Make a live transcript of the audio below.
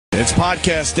It's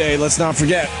podcast day. Let's not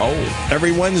forget.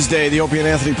 Every Wednesday, the Opie and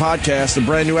Anthony podcast, a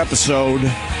brand new episode.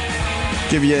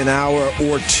 Give you an hour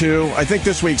or two. I think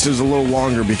this week's is a little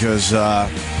longer because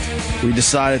we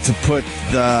decided to put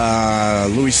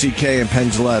Louis C.K. and Penn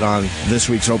Jillette on this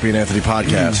week's Opie and Anthony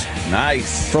podcast.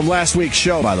 Nice. From last week's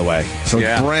show, by the way. So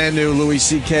brand new Louis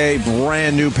C.K.,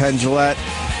 brand new Penn Jillette.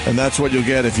 And that's what you'll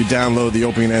get if you download the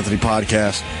Opie and Anthony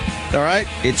podcast. All right?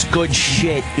 It's good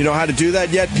shit. You know how to do that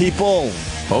yet, people?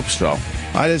 Hope so.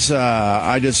 I just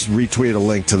retweeted a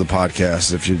link to the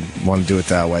podcast if you want to do it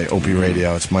that way. Opie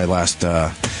Radio. It's my last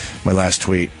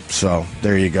tweet. So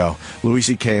there you go. Louis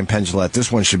C.K. and Penn Jillette.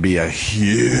 This one should be a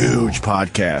huge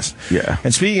podcast. Yeah.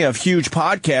 And speaking of huge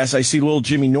podcasts, I see little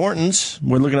Jimmy Norton's.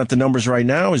 We're looking at the numbers right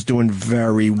now. Is doing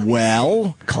very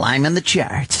well. Climbing the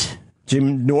charts.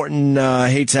 Jim Norton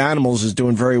Hates Animals is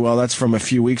doing very well. That's from a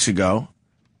few weeks ago.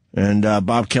 And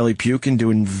Bob Kelly Pukin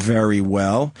doing very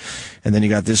well. And then you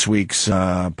got this week's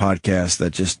podcast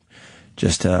that just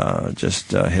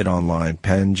hit online.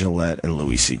 Penn Jillette and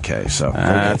Louis C.K. So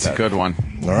that's a good one.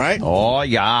 All right. Oh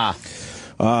yeah.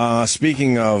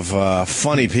 Speaking of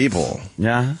funny people,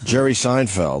 Jerry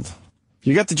Seinfeld.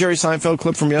 You got the Jerry Seinfeld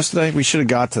clip from yesterday? We should have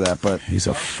got to that, but he's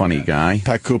a funny guy.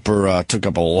 Pat Cooper took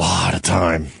up a lot of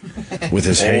time with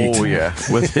his hate. Oh yeah,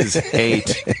 with his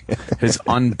hate, his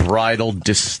unbridled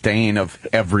disdain of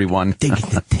everyone.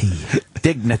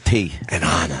 Dignity and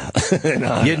honor.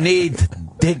 You need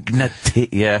dignity.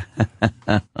 Yeah.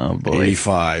 Oh boy.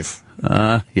 85.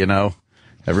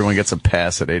 Everyone gets a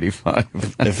pass at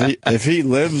 85. If he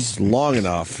lives long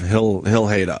enough, he'll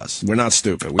hate us. We're not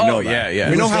stupid. We know that. Yeah.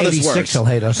 We know how this works. He'll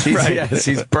hate us. Yes,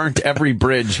 he's burnt every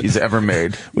bridge he's ever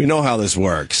made. We know how this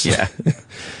works. Yeah.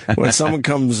 When someone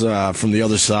comes from the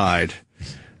other side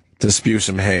to spew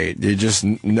some hate, you just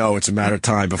know it's a matter of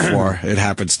time before it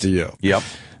happens to you. Yep.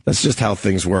 That's just how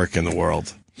things work in the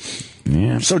world.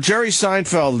 Yeah. So Jerry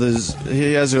Seinfeld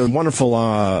he has a wonderful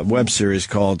web series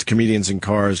called Comedians in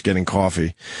Cars Getting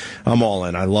Coffee. I'm all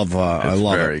in. I love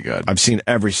very it. Good. I've seen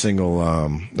every single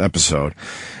episode.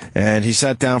 And he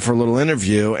sat down for a little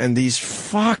interview, and these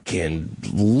fucking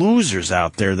losers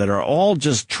out there that are all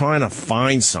just trying to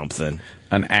find something.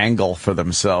 An angle for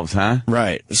themselves, huh?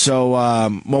 Right. So,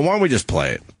 why don't we just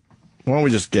play it? Why don't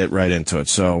we just get right into it?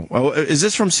 So, is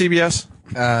this from CBS?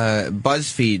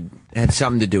 BuzzFeed had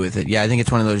something to do with it. Yeah, I think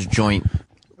it's one of those joint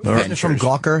ventures. From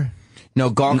Gawker? No,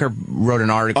 Gawker wrote an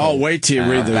article. Oh, wait till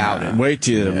you read about it. Wait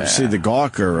till you see the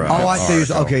Gawker. I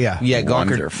see. Okay, yeah. Yeah,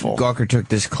 Wonderful. Gawker took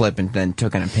this clip and then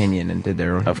took an opinion and did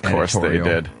their Of course they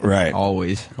editorial. did. Right.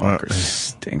 Always. Gawker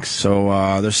stinks.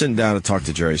 So they're sitting down to talk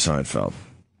to Jerry Seinfeld.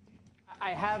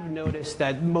 I have noticed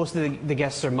that most of the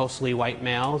guests are mostly white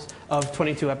males of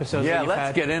 22 episodes. Yeah, that you've let's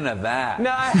had. get into that.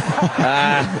 No,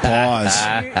 Pause.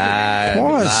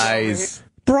 Nice.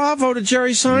 Bravo to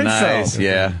Jerry Seinfeld. Nice,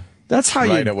 yeah. That's how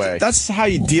Right away. That's how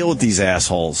you deal with these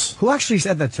assholes. Who actually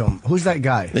said that to him? Who's that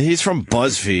guy? He's from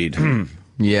BuzzFeed.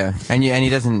 Yeah, and he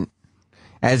doesn't,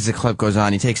 as the clip goes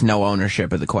on, he takes no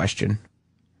ownership of the question.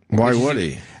 Why would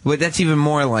he? But that's even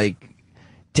more like,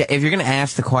 if you're going to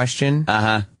ask the question,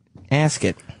 ask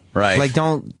it. Right. Like,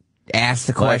 don't ask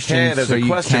the question. Hey, there's so a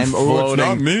question you can, floating. it's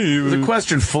not me. There's a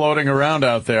question floating around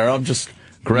out there. I'll just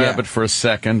grab it for a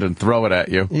second and throw it at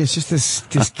you. Yeah, it's just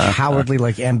this cowardly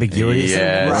ambiguity.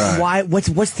 Yeah. Why?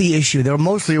 What's the issue? They're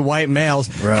mostly white males.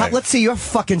 Right. Let's see your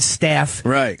fucking staff.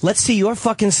 Right. Let's see your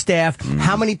fucking staff.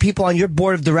 How many people on your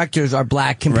board of directors are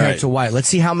black compared to white? Let's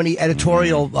see how many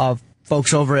editorial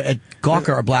folks over at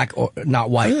Gawker are black or not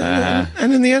white.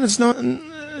 And in the end, it's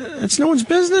no one's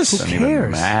business. Who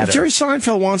cares? If Jerry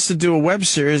Seinfeld wants to do a web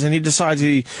series and he decides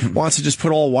he wants to just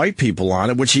put all white people on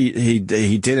it, which he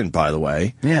didn't, by the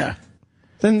way. Yeah.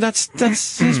 Then that's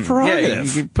his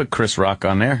prerogative. Yeah, you put Chris Rock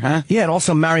on there, huh? Yeah, and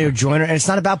also Mario Joyner. And it's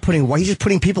not about putting white. He's just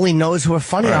putting people he knows who are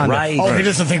funny on it. Right. Oh, he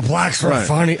doesn't think blacks are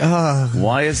funny.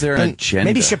 Why is there an agenda?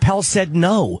 Maybe Chappelle said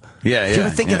no. Yeah, Did you ever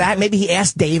think of that? Maybe he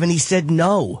asked Dave and he said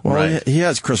no. Well, Right. he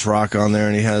has Chris Rock on there,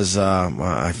 and he has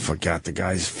I forgot the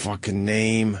guy's fucking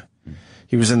name.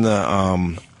 He was in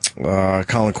the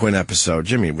Colin Quinn episode.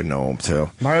 Jimmy would know him too.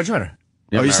 Mario Joyner.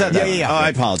 Oh, you said that? Yeah. Oh, I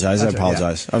apologize. That's I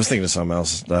apologize. I was thinking of something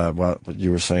else. What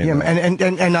you were saying. Yeah,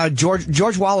 and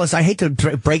George Wallace. I hate to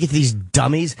break it to these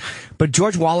dummies, but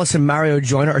George Wallace and Mario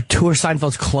Joyner are two of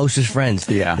Seinfeld's closest friends.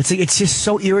 Yeah. It's just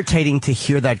so irritating to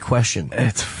hear that question.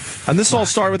 And this all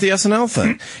started with the SNL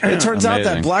thing. It turns out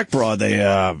that black broad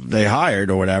they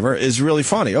hired or whatever is really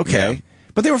funny. Okay. Yeah.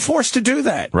 But they were forced to do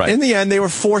that. Right. In the end, they were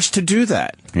forced to do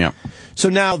that. Yeah. So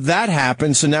now that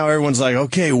happened. So now everyone's like,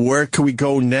 okay, where can we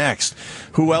go next?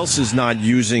 Who else is not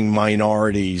using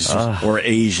minorities or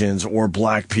Asians or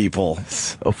black people?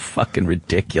 So fucking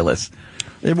ridiculous.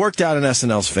 It worked out in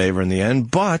SNL's favor in the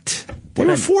end, but they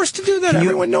were forced to do that.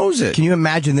 Everyone knows it. Can you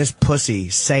imagine this pussy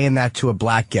saying that to a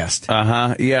black guest?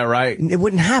 Yeah, right. It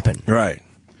wouldn't happen. Right.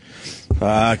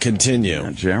 Continue.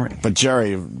 Yeah, Jerry. But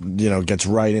Jerry, gets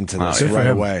right into this right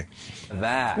away.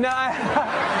 That. No,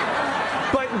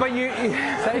 but you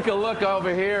Take a look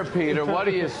over here, Peter. What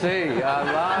do you see? A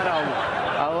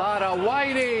lot of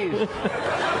whiteys.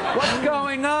 What's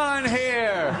going on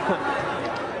here?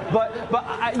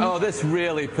 but this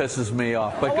really pisses me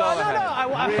off. But go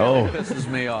ahead. Pisses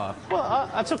me off. Well,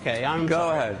 that's okay.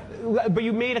 Go ahead. But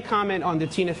you made a comment on the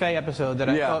Tina Fey episode that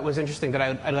I thought was interesting that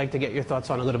I'd like to get your thoughts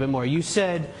on a little bit more. You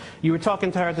said, you were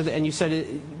talking to her and you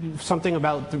said something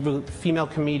about the female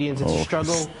comedians. It's a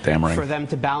struggle for them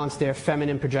to balance their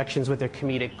feminine projections with their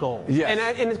comedic goals. Yes.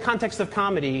 And in the context of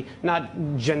comedy, not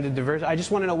gender diverse, I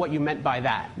just want to know what you meant by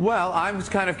that. Well, I was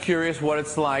kind of curious what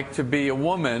it's like to be a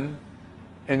woman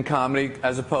in comedy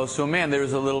as opposed to a man.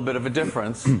 There's a little bit of a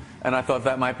difference, and I thought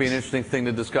that might be an interesting thing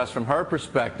to discuss from her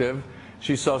perspective.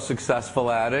 She's so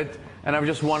successful at it, and I was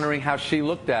just wondering how she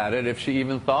looked at it, if she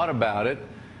even thought about it.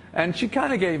 And she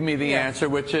kind of gave me the answer,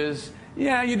 which is,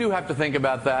 yeah, you do have to think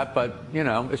about that, but,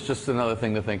 it's just another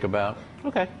thing to think about.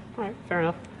 Okay, all right, fair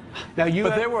enough. Now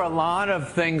but there were a lot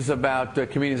of things about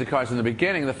comedians and cars in the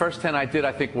beginning. The first 10 I did,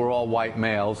 I think, were all white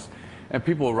males. And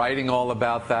people were writing all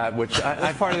about that, which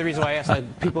that's part of the reason why I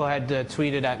asked. People had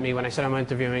tweeted at me when I said I'm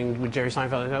interviewing with Jerry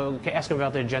Seinfeld. Okay, ask him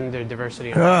about their gender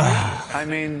diversity. I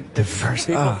mean,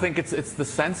 people think it's the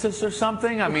census or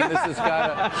something. I mean, this has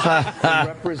got to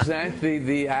represent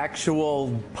the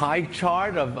actual pie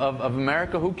chart of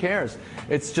America. Who cares?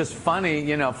 It's just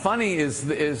funny. Funny is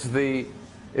the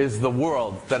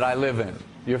world that I live in.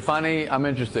 You're funny, I'm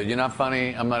interested. You're not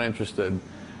funny, I'm not interested.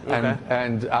 Okay.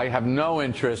 And I have no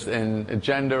interest in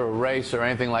gender or race or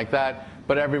anything like that,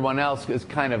 but everyone else is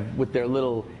kind of with their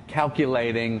little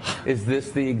calculating, is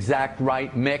this the exact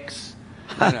right mix?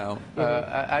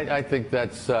 I think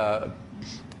that's, to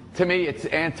me, it's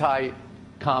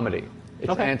anti-comedy.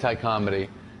 It's anti-comedy.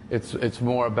 It's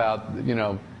more about,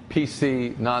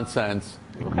 PC nonsense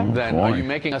than are you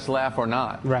making us laugh or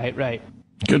not? Right.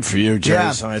 Good for you, Jerry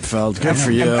Seinfeld. Good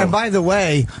for you. And by the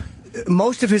way,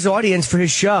 most of his audience for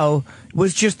his show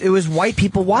was it was white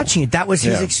people watching it. That was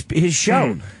his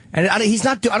show. And I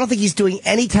don't think he's doing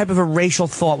any type of a racial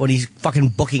thought when he's fucking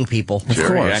booking people. Of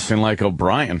course. Acting like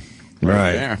O'Brien.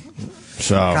 Right. There.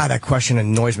 So, God, that question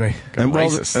annoys me. And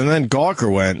then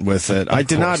Gawker went with it. I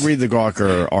did not read the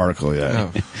Gawker article yet.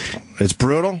 No. It's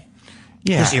brutal?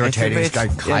 Yeah. It's irritating, this guy,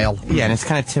 Kyle. Yeah, and it's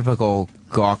kind of typical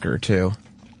Gawker, too.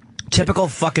 Typical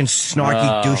fucking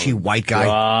snarky, douchey white guy.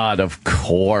 God, of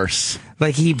course.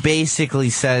 Like, he basically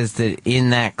says that in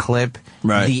that clip,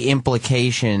 the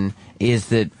implication is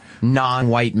that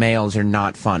non-white males are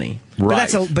not funny.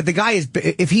 Right. But the guy is,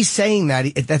 if he's saying that,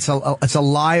 it's a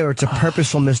lie or it's a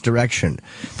purposeful misdirection.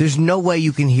 There's no way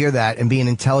you can hear that and be an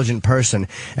intelligent person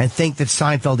and think that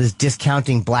Seinfeld is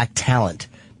discounting black talent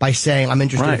by saying, I'm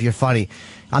interested if you're funny.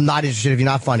 I'm not interested if you're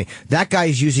not funny. That guy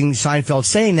is using Seinfeld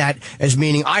saying that as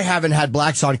meaning I haven't had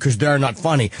blacks on because they're not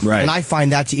funny. Right. And I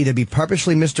find that to either be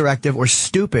purposely misdirective or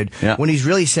stupid when he's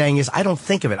really saying is I don't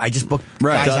think of it. I just book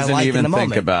guys Doesn't I like even in the think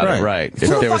moment. about it. Right.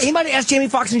 He might have asked Jamie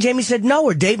Foxx and Jamie said no,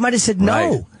 or Dave might have said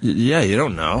no. Yeah, you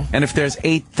don't know. And if there's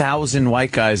 8,000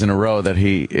 white guys in a row that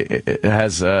he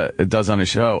does on his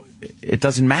show, it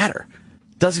doesn't matter.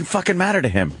 It doesn't fucking matter to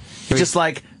him. He's just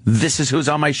like, this is who's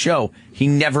on my show. He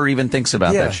never even thinks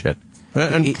about that shit.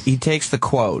 And he takes the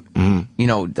quote,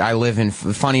 I live in,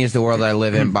 funny is the world I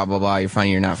live in, blah, blah, blah, you're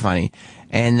funny, you're not funny.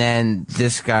 And then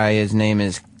this guy, his name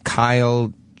is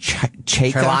Kyle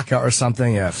Chaka or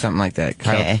something, something like that.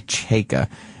 Kyle Chaka.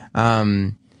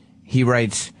 He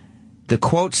writes, the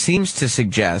quote seems to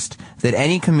suggest that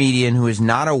any comedian who is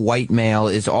not a white male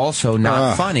is also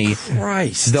not funny,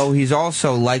 though he's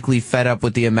also likely fed up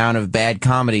with the amount of bad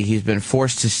comedy he's been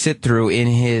forced to sit through in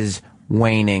his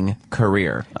waning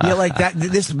career. Yeah, like that.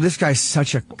 This guy's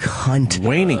such a cunt.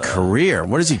 Waning career?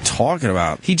 What is he talking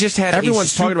about? He just had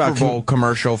Everyone's a talking Super about Bowl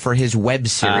commercial for his web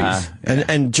series.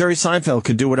 And Jerry Seinfeld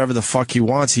could do whatever the fuck he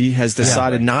wants. He has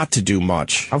decided not to do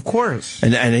much. Of course.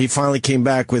 And he finally came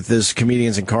back with this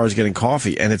Comedians in Cars Getting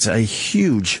Coffee, and it's a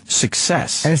huge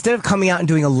success. And instead of coming out and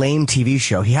doing a lame TV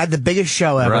show, he had the biggest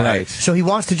show ever. Right. So he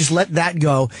wants to just let that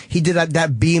go. He did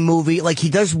that B movie. Like, he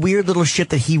does weird little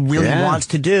shit that he really wants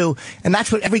to do. And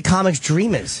that's what every comic's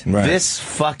dream is. Right. This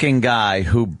fucking guy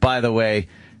who, by the way,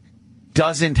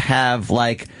 doesn't have,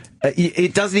 like,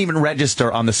 it doesn't even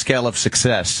register on the scale of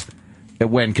success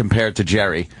when compared to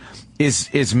Jerry.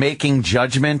 Is making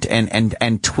judgment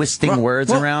and twisting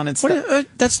words around and stuff.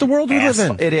 That's the world we live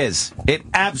in. It is. It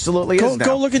absolutely is.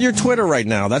 Go look at your Twitter right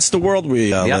now. That's the world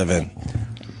we live in.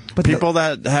 But people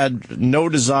that had no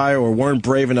desire or weren't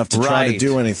brave enough to try to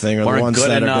do anything are the ones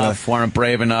that weren't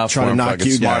brave enough, try to knock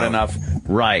you smart down. enough.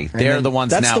 Right. They're the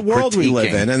ones that's now the world critiquing. we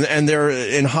live in, and they're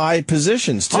in high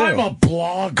positions, too. I'm a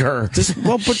blogger.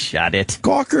 But shut it.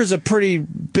 Gawker is a pretty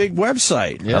big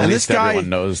website. Yeah, and at this least guy, everyone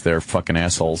knows they're fucking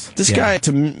assholes. This guy,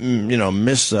 to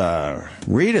misread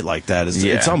it like that,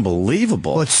 it's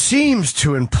unbelievable. Well, it seems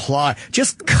to imply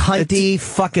just cunty,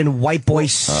 fucking white boy,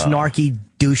 snarky,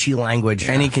 douchey language.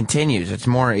 And he continues. It's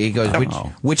more, he goes,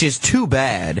 which is too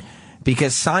bad,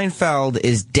 because Seinfeld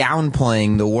is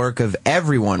downplaying the work of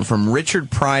everyone from Richard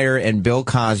Pryor and Bill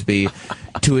Cosby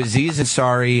to Aziz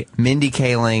Ansari, Mindy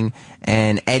Kaling,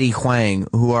 and Eddie Huang,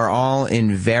 who are all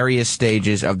in various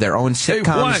stages of their own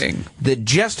sitcoms that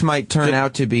just might turn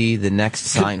out to be the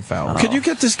next Seinfeld. Could you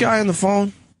get this guy on the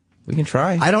phone? We can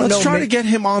try. Let's try to get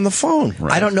him on the phone.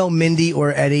 Right. I don't know Mindy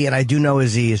or Eddie, and I do know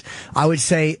Aziz. I would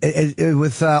say,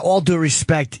 with all due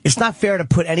respect, it's not fair to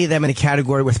put any of them in a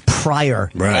category with Pryor.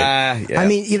 Right. I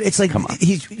mean, it's like,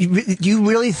 do you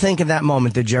really think in that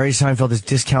moment that Jerry Seinfeld is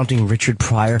discounting Richard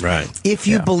Pryor? Right. If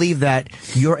you believe that,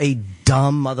 you're a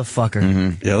dumb motherfucker.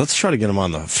 Mm-hmm. Yeah, let's try to get him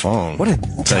on the phone. What a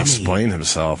to dummy. explain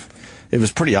himself. It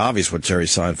was pretty obvious what Jerry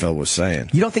Seinfeld was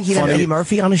saying. You don't think he'd have Eddie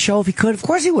Murphy on his show if he could? Of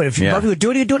course he would. If Murphy would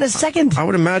do it, he'd do it in a second. I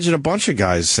would imagine a bunch of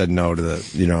guys said no to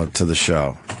the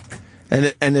show.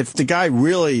 And if the guy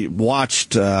really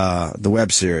watched the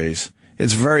web series,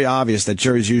 it's very obvious that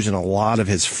Jerry's using a lot of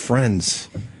his friends.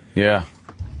 Yeah.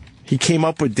 He came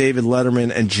up with David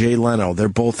Letterman and Jay Leno. They're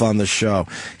both on the show.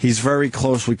 He's very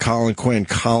close with Colin Quinn.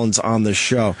 Colin's on the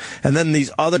show. And then these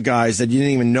other guys that you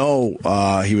didn't even know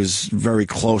he was very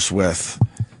close with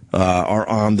are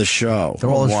on the show. They're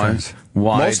all his friends.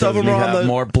 Why most of them are on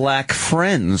more black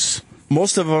friends?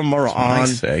 Most of them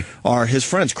are his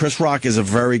friends. Chris Rock is a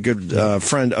very good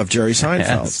friend of Jerry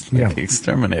Seinfeld. The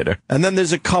Exterminator. And then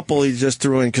there's a couple he just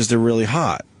threw in because they're really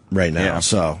hot right now. Yeah.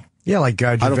 So yeah, like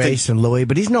Gervais and Louis,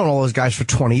 but he's known all those guys for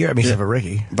 20 years. I mean, except for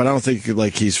Ricky. But I don't think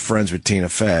he's friends with Tina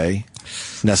Fey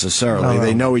necessarily. No.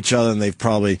 They know each other and they've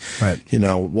probably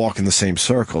walk in the same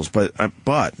circles. But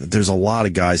there's a lot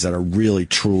of guys that are really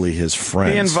truly his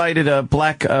friends. He invited a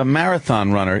black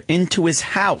marathon runner into his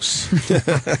house.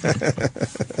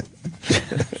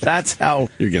 That's how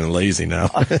you're getting lazy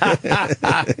now.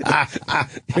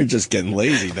 You're just getting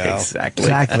lazy now.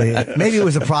 Exactly. Maybe it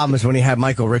was the problem is when he had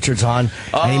Michael Richards on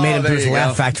and he made him do his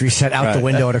Laugh Factory set out the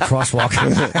window at a crosswalk.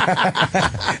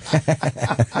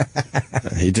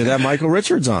 He did have Michael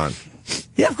Richards on.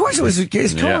 Yeah, of course it was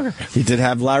his coworker. He did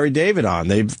have Larry David on.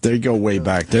 They go way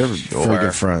back. They're very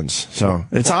good friends. So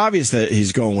it's obvious that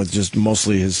he's going with just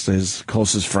mostly his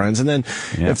closest friends. And then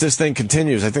if this thing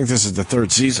continues, I think this is the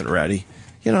third season already.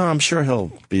 I'm sure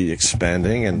he'll be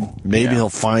expanding, and maybe he'll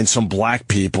find some black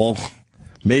people.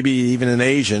 Maybe even an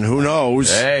Asian. Who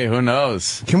knows? Hey, who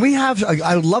knows? Can we have...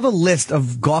 I would love a list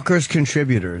of Gawker's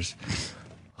contributors.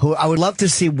 Who I would love to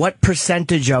see what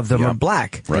percentage of them are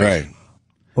black. Right.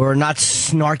 Or not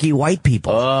snarky white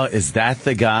people. Oh, is that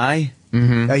the guy?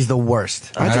 Mm-hmm. He's the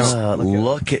worst.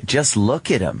 Just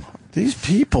look at him. These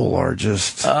people are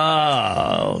just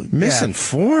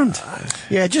misinformed.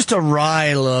 Yeah, just a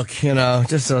wry look,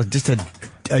 just a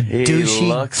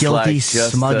douchey, guilty,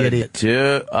 smug idiot.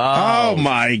 Oh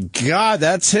my God,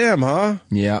 that's him, huh?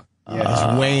 Yeah.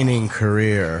 His waning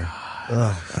career.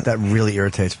 That really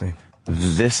irritates me.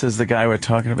 This is the guy we're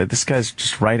talking about. This guy's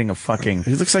just writing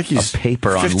He looks like he's a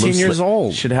paper 15 years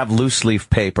old. Should have loose leaf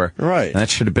paper. Right. And that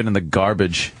should have been in the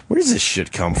garbage. Where does this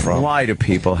shit come from? Why do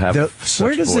people have such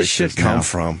Where does this shit come now?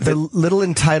 from? The little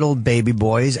entitled baby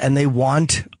boys, and they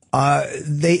want...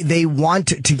 they want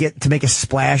to make a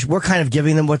splash. We're kind of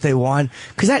giving them what they want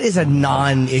because that is a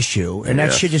non-issue, and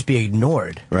that should just be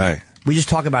ignored. Right. We just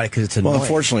talk about it because it's annoying. Well,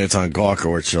 unfortunately, it's on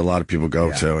Gawker, which a lot of people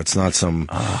go to. It's not some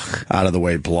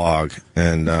out-of-the-way blog.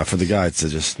 And for the guy to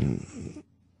just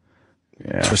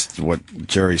what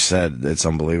Jerry said, it's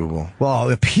unbelievable.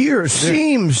 Well, it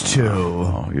seems to.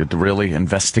 Oh, you're the really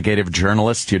investigative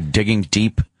journalist. You're digging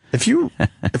deep. If you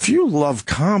love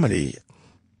comedy,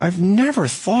 I've never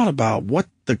thought about what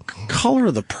the color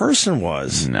of the person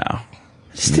was. No. I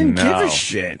just didn't give a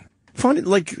shit.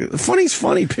 Funny's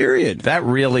funny, period. That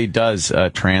really does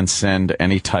transcend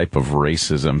any type of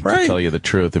racism, to tell you the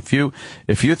truth.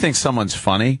 If you think someone's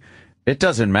funny, it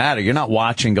doesn't matter. You're not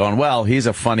watching going, well, he's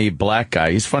a funny black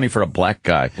guy. He's funny for a black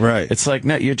guy. Right. It's like,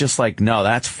 no, you're just like, no,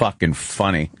 that's fucking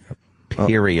funny.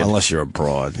 Period. Unless you're a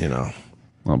broad,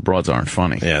 Well, broads aren't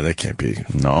funny. Yeah, they can't be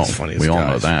as funny as we all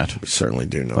guys. know that. We certainly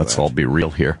do know Let's that. all be real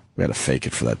here. We had to fake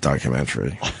it for that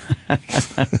documentary.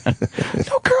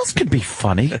 No, girls can be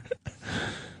funny.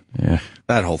 Yeah.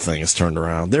 That whole thing has turned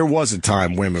around. There was a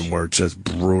time women were just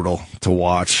brutal to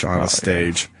watch on a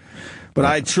stage. Yeah. But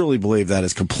I truly believe that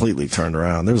has completely turned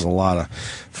around. There's a lot of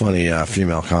funny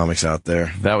female comics out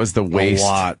there. That was the waste. A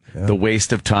lot. The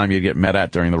waste of time you get met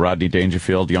at during the Rodney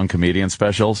Dangerfield young comedian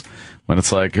specials, when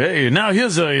it's like, hey, now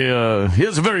here's a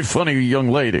very funny young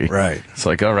lady. Right. It's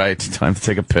like, all right, time to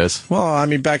take a piss. Well, I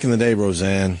mean, back in the day,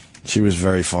 Roseanne, she was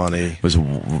very funny. It was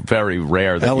very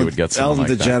rare that you would get someone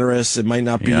Ellen like DeGeneres, it might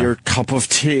not be your cup of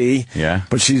tea. Yeah.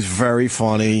 But she's very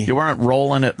funny. You weren't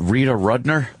rolling at Rita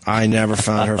Rudner? I never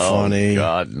found her funny. Oh,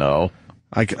 God, no.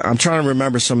 I'm trying to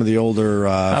remember some of the older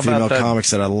female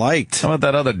comics that I liked. How about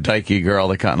that other dykey girl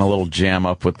that got in a little jam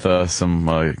up with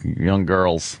some young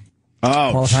girls?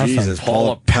 Oh, Jesus.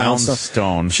 Paula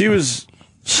Poundstone. She was,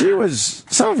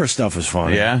 some of her stuff was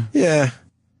funny. Yeah? Yeah.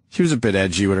 She was a bit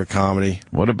edgy with her comedy.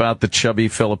 What about the chubby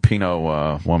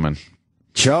Filipino woman?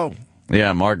 Cho.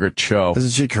 Yeah, Margaret Cho.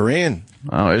 Isn't she Korean?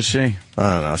 Oh, is she?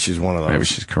 I don't know. She's one of those. Maybe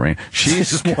she's Korean.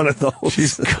 She's one of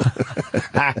those.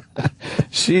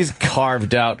 She's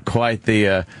carved out quite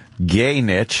the gay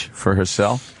niche for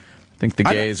herself. I think the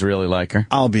gays really like her.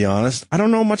 I'll be honest. I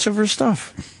don't know much of her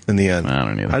stuff in the end. I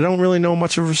don't either. I don't really know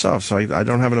much of her stuff, so I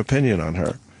don't have an opinion on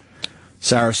her.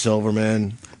 Sarah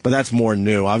Silverman. But that's more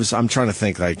new. I'm trying to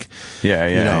think early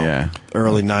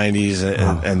 90s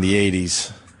and the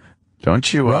 80s.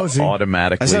 Don't you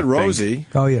automatically I said Rosie.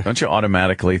 Oh, yeah. Don't you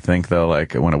automatically think, though,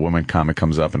 like when a woman comic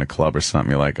comes up in a club or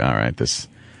something, you're like, all right,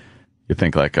 you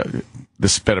think like,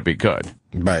 this better be good.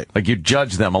 Right. Like you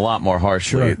judge them a lot more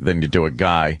harshly than you do a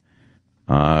guy.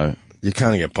 You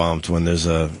kind of get bumped when there's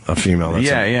a female. That's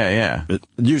yeah. It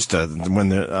used to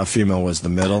when a female was the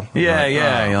middle.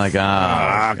 Yeah. You're like,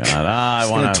 God, I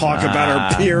want to talk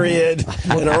about her period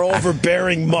and her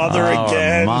overbearing mother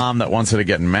again. Her mom that wants her to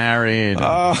get married.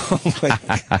 Oh my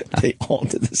God! They all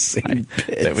did the same bit.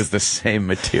 It was the same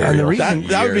material. And the reason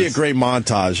that would be a great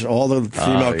montage. All the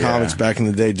female comics back in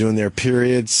the day doing their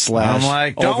period / I'm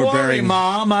like, don't worry,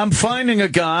 Mom, I'm finding a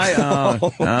guy.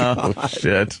 Oh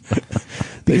shit.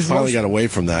 They finally got away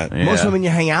from that. Yeah. Most women you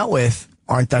hang out with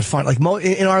aren't that fun. Like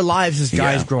in our lives as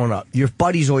guys growing up, your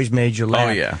buddies always made you laugh.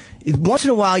 Oh, yeah. Once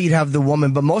in a while you'd have the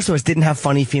woman, but most of us didn't have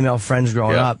funny female friends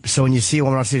growing up. So when you see a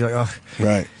woman on stage, you're like, ugh.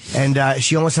 Right. And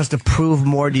she almost has to prove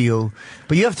more to you.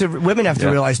 But women have to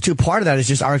realize, too, part of that is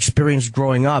just our experience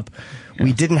growing up. Yeah.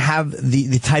 We didn't have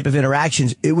the type of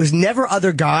interactions. It was never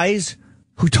other guys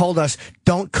who told us,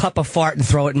 don't cup a fart and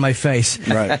throw it in my face.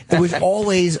 Right. It was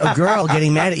always a girl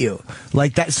getting mad at you.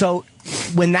 Like that. So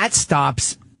when that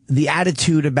stops, the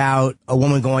attitude about a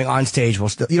woman going on stage will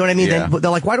still, you know what I mean? Yeah.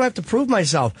 They're like, why do I have to prove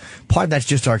myself? Part of that's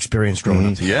just our experience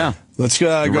growing up. Yeah. Let's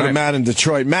go to Matt in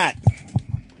Detroit. Matt.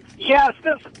 Yes,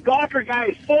 this golfer guy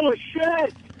is full of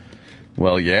shit.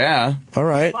 Well, yeah. All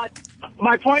right. But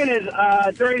my point is,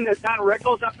 during the Don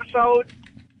Rickles episode,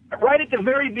 right at the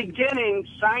very beginning,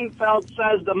 Seinfeld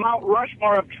says the Mount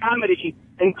Rushmore of comedy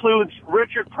includes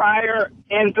Richard Pryor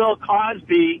and Bill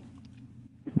Cosby,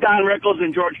 Don Rickles,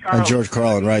 and George Carlin. And George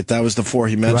Carlin, right. That was the four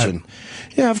he mentioned.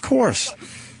 Right. Yeah, of course.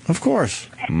 Of course.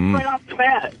 Right off the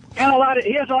bat. And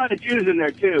he has a lot of Jews in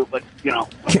there, too, but,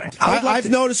 Okay. I've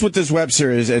noticed with this web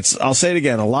series, I'll say it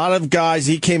again, a lot of guys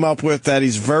he came up with that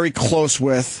he's very close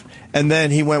with, and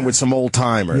then he went with some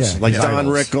old-timers, like Don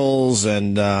Rickles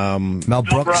and Mel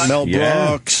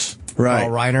Brooks. Right.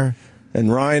 Paul Reiner. And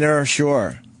Reiner,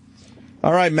 sure.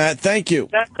 All right, Matt, thank you.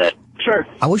 That's it. Sure.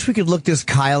 I wish we could look this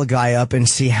Kyle guy up and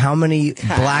see how many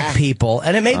black people,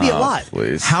 and it may be a lot,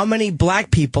 how many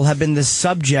black people have been the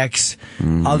subjects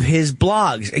of his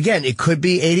blogs. Again, it could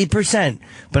be 80%,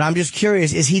 but I'm just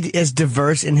curious, is he as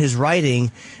diverse in his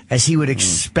writing as he would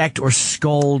expect or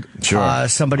scold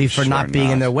somebody for not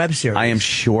being in their web series? I am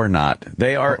sure not.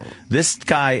 This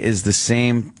guy is the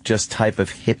same just type of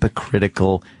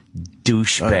hypocritical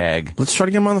douchebag. Let's try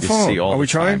to get him on the phone. Are we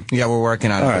trying? Yeah, we're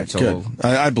working on it. All right, good.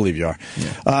 I believe you are.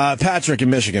 Yeah. Patrick in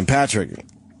Michigan. Patrick.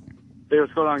 Hey,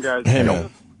 what's going on, guys? Hey,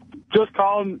 man. Just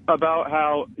calling about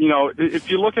how, if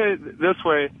you look at it this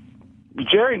way,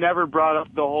 Jerry never brought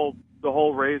up the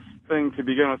whole race thing to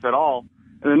begin with at all.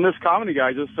 And then this comedy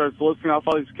guy just starts listing off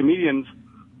all these comedians,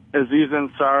 Aziz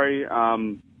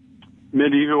Ansari,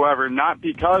 Midi, whoever, not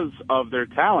because of their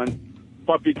talent,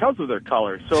 but because of their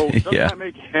color. So doesn't that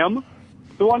make him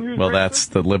the one who's racist? That's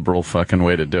the liberal fucking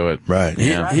way to do it. Right.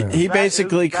 Yeah. He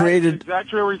basically created...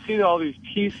 Exactly where we see all these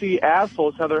PC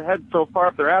assholes have their heads so far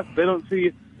up their ass, they don't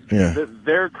see Yeah.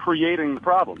 They're creating the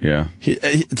problem. Yeah.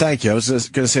 Thank you. I was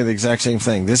just going to say the exact same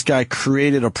thing. This guy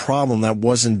created a problem that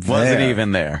wasn't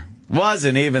there.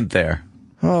 Wasn't even there.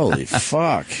 Holy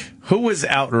fuck. Who was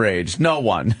outraged? No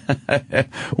one.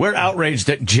 We're outraged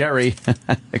at Jerry.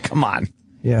 Come on.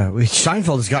 Yeah,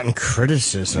 Seinfeld has gotten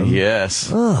criticism. Yes.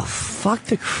 Oh, fuck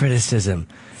the criticism.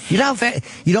 You don't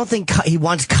think he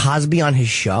wants Cosby on his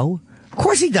show? Of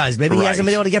course he does. Maybe he hasn't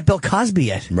been able to get Bill Cosby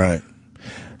yet. Right.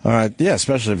 All right. Yeah,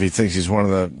 especially if he thinks he's one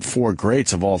of the 4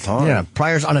 greats of all time. Yeah,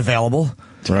 Pryor's unavailable.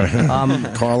 Right.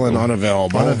 Carlin,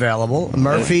 unavailable. Unavailable.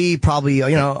 Murphy, probably,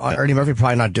 Ernie Murphy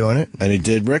probably not doing it. And he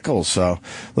did Rickles, so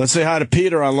let's say hi to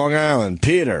Peter on Long Island.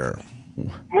 Peter.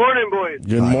 Morning, boys.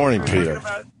 Good morning, Peter.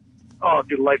 Oh,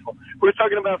 delightful. We were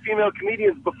talking about female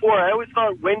comedians before. I always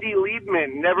thought Wendy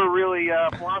Liebman never really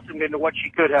blossomed into what she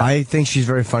could have. I think she's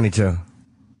very funny, too.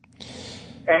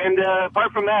 And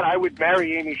apart from that, I would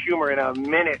marry Amy Schumer in a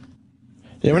minute.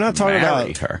 Yeah, we're not talking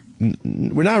about her.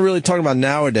 We're not really talking about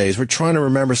nowadays. We're trying to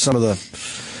remember some of the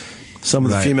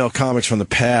female comics from the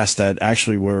past that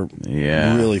actually were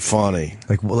really funny.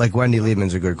 Like Wendy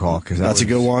Liebman's a good call. That's a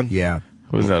good one? Yeah.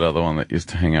 Who was that other one that used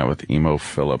to hang out with Emo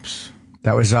Phillips?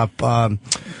 That was up Judy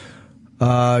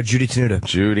Tenuta.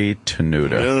 Judy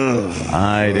Tenuta.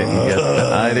 I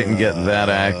didn't get that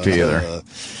act either.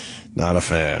 Not a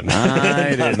fan.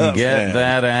 I didn't get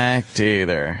that act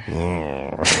either.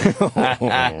 Can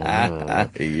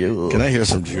I hear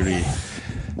some Judy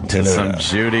Tenuta? Some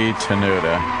Judy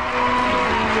Tenuta.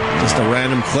 Just a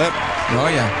random clip? Oh,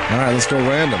 yeah. All right, let's go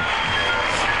random.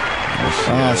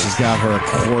 Oh, she's got her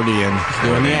accordion.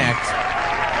 Doing the act.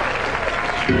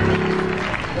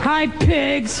 Hi,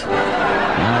 pigs.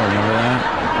 I remember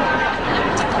that.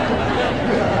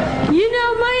 You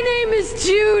know, my name is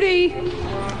Judy,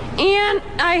 and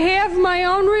I have my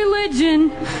own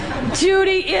religion,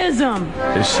 Judaism.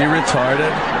 Is she retarded?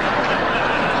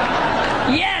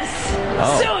 Yes.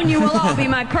 Soon you will all be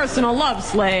my personal love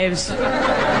slaves.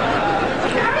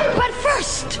 But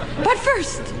first,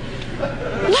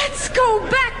 let's go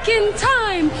back in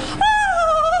time.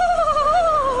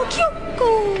 Oh, cute.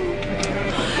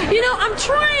 You know, I'm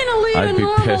trying to lead a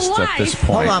normal life. I'd be pissed at this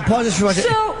point. Hold on, pause this for a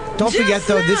second. Don't forget,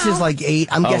 though, this is like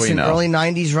I'm guessing early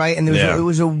 90s, right? And it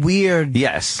was a weird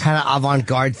kind of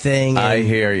avant-garde thing. I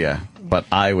hear you, but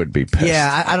I would be pissed.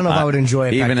 Yeah, I don't know if I would enjoy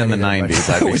it. Even in the 90s,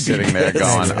 I'd be sitting there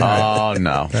going, oh,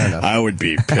 no. I would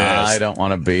be pissed. I don't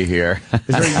want to be here. Is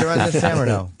there a year on this, Sam, or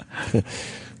no?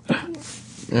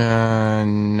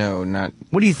 No, not.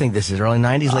 What do you think this is? Early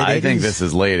 90s, late 80s? I think this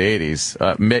is late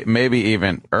 80s. Maybe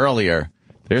even earlier.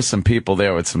 There's some people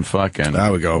there with some fucking I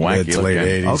would go mid to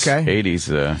late 80s. Okay.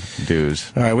 80s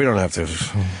dues. All right, we don't have to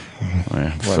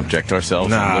subject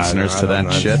ourselves and listeners to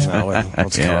that shit.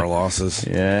 Let's cut our losses.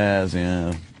 Yes,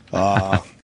 yeah.